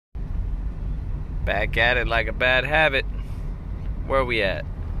Back at it like a bad habit. Where we at?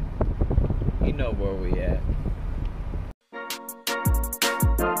 You know where we at.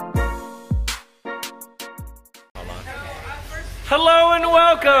 Hold on. Hello and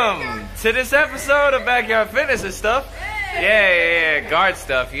welcome to this episode of Backyard Fitness and stuff. Yeah, guard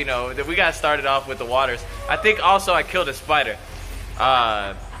stuff. You know, we got started off with the waters. I think also I killed a spider.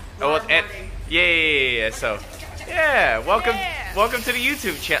 So, yeah, welcome to the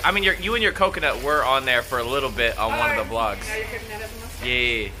YouTube channel. I mean, you and your coconut were on there for a little bit on one of the vlogs.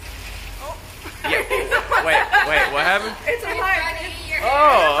 Yeah. Wait, what happened? It's a line.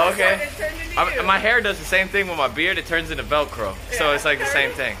 Oh, okay. My hair does the same thing with my beard. It turns into Velcro, so it's like the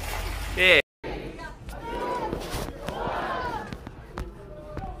same thing. Yeah.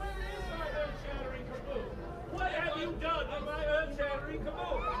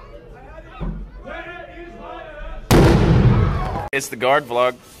 It's the guard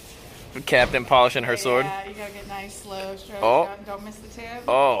vlog. Captain polishing her sword. Yeah, you gotta get nice, slow strokes. Oh. Don't miss the tip.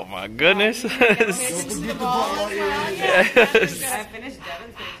 Oh my goodness. Yes. I finished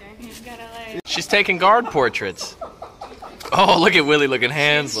Devin's picture. You've gotta like. She's taking guard portraits. Oh, look at Willie looking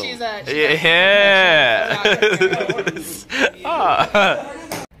handsome. She's yeah.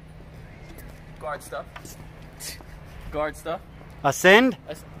 Guard stuff. Guard stuff. Ascend,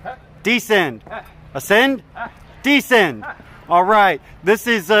 descend, ascend, descend. All right, this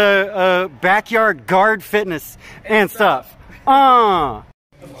is backyard guard fitness and stuff.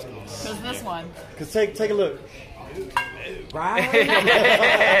 Who's this one? Cause take a look.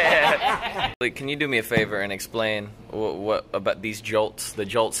 Can you do me a favor and explain what about these jolts, the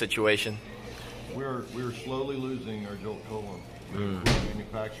Jolt situation? We're slowly losing our Jolt colon. We're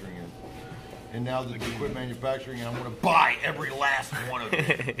manufacturing it. And now that we quit manufacturing it, I want to buy every last one of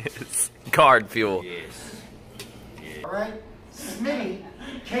it. It's guard fuel. Yes. All right, Smitty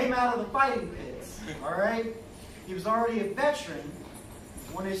came out of the fighting pits. All right, he was already a veteran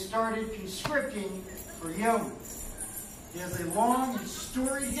when they started conscripting for yeomen. He has a long and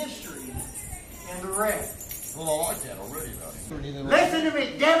storied history in the red. Well, I like that already about him. Listen to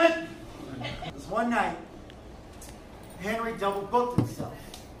me, damn it! This one night, Henry double booked himself.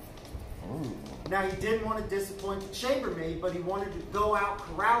 Ooh. Now, he didn't want to disappoint the chambermaid, but he wanted to go out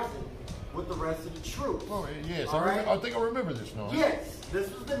carousing with the rest of the troops. Oh, yes, All right? I think I remember this now. Yes,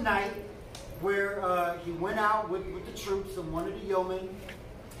 this was the night where he went out with the troops, and one of the yeomen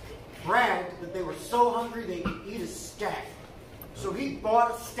bragged that they were so hungry they could eat a stag. So he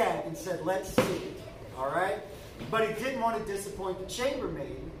bought a stag and said, let's see it. All right? But he didn't want to disappoint the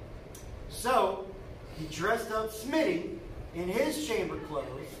chambermaid, so he dressed up Smitty in his chamber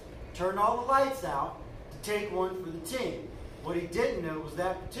clothes, turned all the lights out to take one for the team. What he didn't know was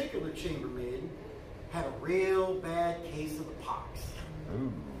that particular chambermaid had a real bad case of the pox.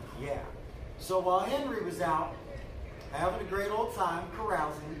 Ooh. Yeah. So while Henry was out having a great old time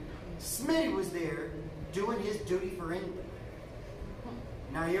carousing, Smitty was there doing his duty for England.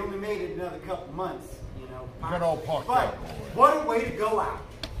 Now he only made it another couple months, you know. Got all pocked but out. what a way to go out.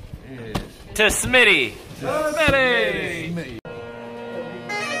 Yes. To Smitty. Smitty. Me.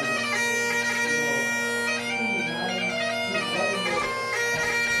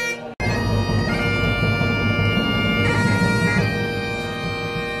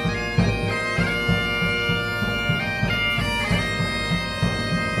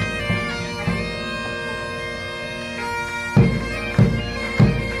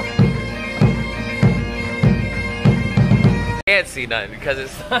 Can't see nothing because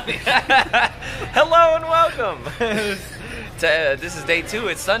it's sunny. Hello and welcome. This is day 2.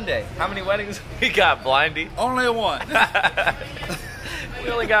 It's Sunday. How many weddings we got, Blindy? Only one. We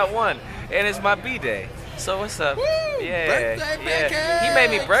only got one, and it's my B-day. So what's up? Woo! Yeah, Birthday yeah. pancakes! He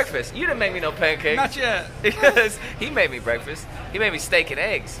made me breakfast. You didn't make me no pancakes. Not yet. Because he made me breakfast. He made me steak and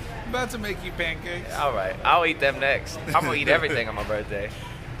eggs. I'm about to make you pancakes. All right, I'll eat them next. I'm gonna eat everything on my birthday.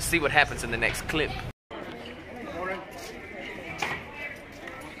 See what happens in the next clip.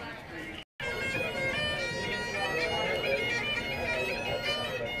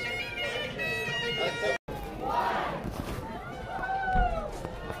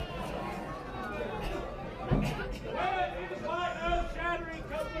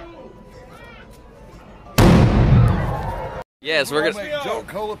 Yes, we're gonna make Jolt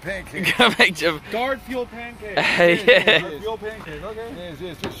Cola pancakes. gonna make Guard fuel pancakes. Yeah. Guard fuel pancakes, okay.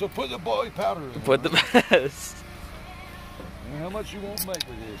 Yes. So put the boiling powder in. Put the best. And how much you want to make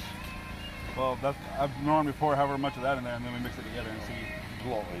with this? Well, I've normally pour however much of that in there, and then we mix it together and see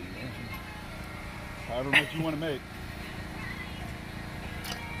however much you want to make.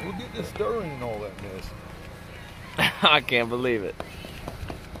 We'll get this stirring and all that mess. I can't believe it.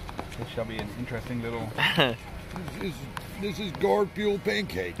 This shall be an interesting little. This is guard fuel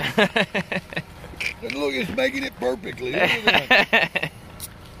pancake. And look, it's making it perfectly. Look at that.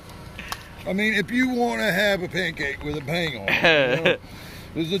 I mean, if you want to have a pancake with a bang on it, you know,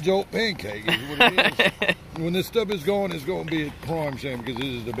 this is a Jolt pancake. Is what it is. When this stuff is going, it's going to be a prime shame because this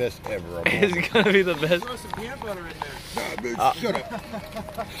is the best ever. It's going to be the best. Throw some peanut butter in there. Nah, shut up.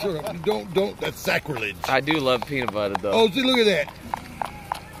 Shut up. Don't. That's sacrilege. I do love peanut butter though. Oh, see, look at that.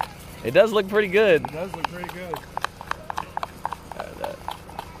 It does look pretty good. It does look pretty good.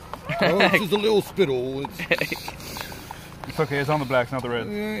 Oh, it's just a little spittle. It's okay. It's on the blacks, not the reds.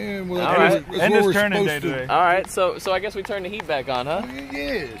 Yeah, well, All right. And it's turning day today. All right, so I guess we turn the heat back on, huh?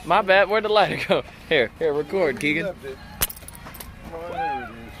 Yes. My bad. Where'd the lighter go? Here, record, Keegan. Oh, there it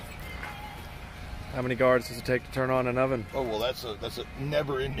is. How many guards does it take to turn on an oven? Oh well, that's a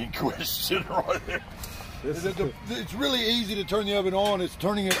never-ending question right there. It's really easy to turn the oven on. It's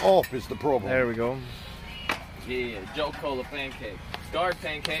turning it off is the problem. There we go. Yeah, Jolt Cola pancake. Guard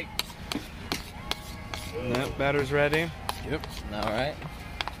pancake. Yep, batter's ready. Yep. All right.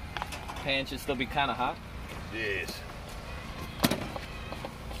 Pan should still be kind of hot. Yes.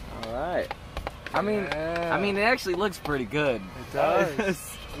 All right. I mean, it actually looks pretty good. It does. It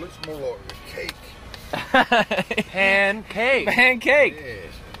looks more like a cake. Pancake. Pancake.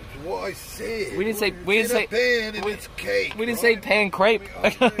 Yes. That's what I said. We didn't say. Pan and it's cake. We didn't say pan crepe.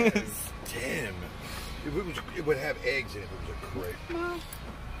 Damn. It would have eggs in it if it was a crepe.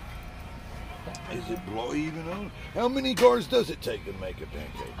 Is it blow even on? How many guards does it take to make a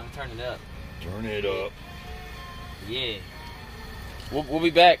pancake? I'm turning it up. Turn it up. Yeah. We'll be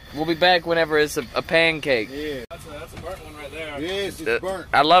back. We'll be back whenever it's a pancake. Yeah. That's a burnt one right there. Yes, it's burnt.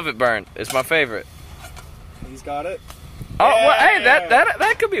 I love it burnt. It's my favorite. He's got it. Oh, well, hey,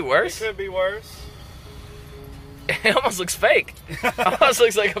 that could be worse. It could be worse. It almost looks fake. Almost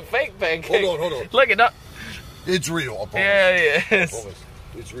looks like a fake pancake. Hold on. Look it up. It's real. I promise. Yeah, it I is. promise.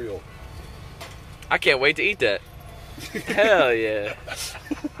 It's real. I can't wait to eat that. Hell yeah.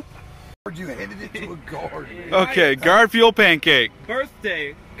 You handed it to a guard. Man. Okay, guard fuel pancake.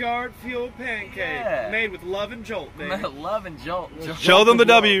 Birthday guard fuel pancake. Yeah. Made with love and Jolt, baby. Love and Jolt. Show them the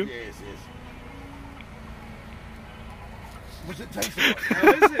W. Yes. What's it taste like? How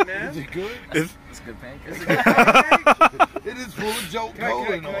is it, man? Is it good? It's a good pancake. It is full of Jolt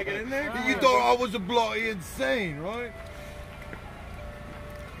Cola. Can I get in there? You thought I was a bloody insane, right?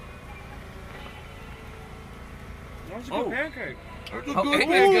 That's a good pancake. It's a Oh,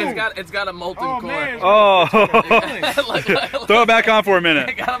 good it's got a molten core. Man. Oh. Look, Throw it back on for a minute.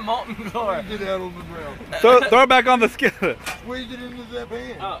 it got a molten core. Squeeze it out on the ground. Throw it back on the skillet. Squeeze it into that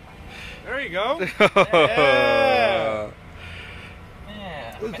pan. Oh. There you go. Yeah.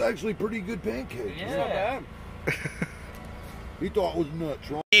 It's actually pretty good pancake. Yeah. It's not bad. He thought it was nuts,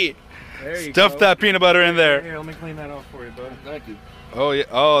 right? There you Stuff go. that peanut butter in there. Here, let me clean that off for you, bud. Thank you. Oh yeah.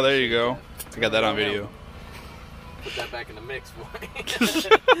 Oh, there you go. I got that on video. Put that back in the mix for me.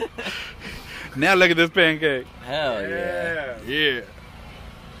 Now look at this pancake. Hell yeah. Yeah.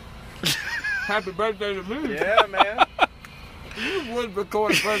 Happy birthday to me. Yeah, man. You would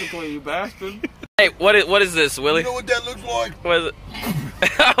record vertically, you bastard. Hey, what is this, Willie? You know what that looks like? What is it?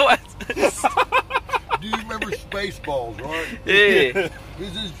 What's this? Do you remember Spaceballs, right? Yeah.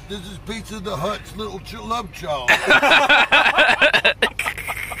 This is Pizza the Hut's little love child.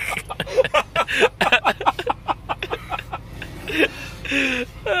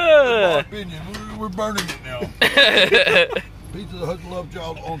 In my opinion, we're burning it now. Pizza the Hut's love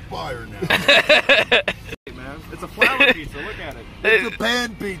child on fire now. Hey, man. It's a flour pizza. Look at it. It's a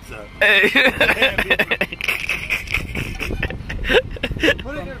pan pizza.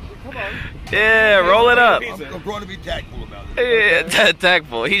 Put it in. Come on. Yeah, roll it up. I'm trying to be tactful about it. Yeah,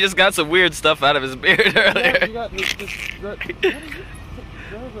 tactful. He just got some weird stuff out of his beard earlier. You got this what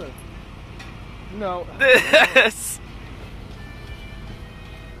is it? No. This.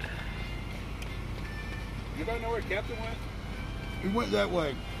 Anybody know where Captain went? We went that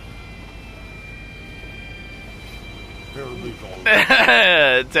way. Terribly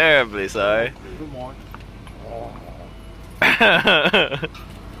sorry. Terribly sorry. Good morning.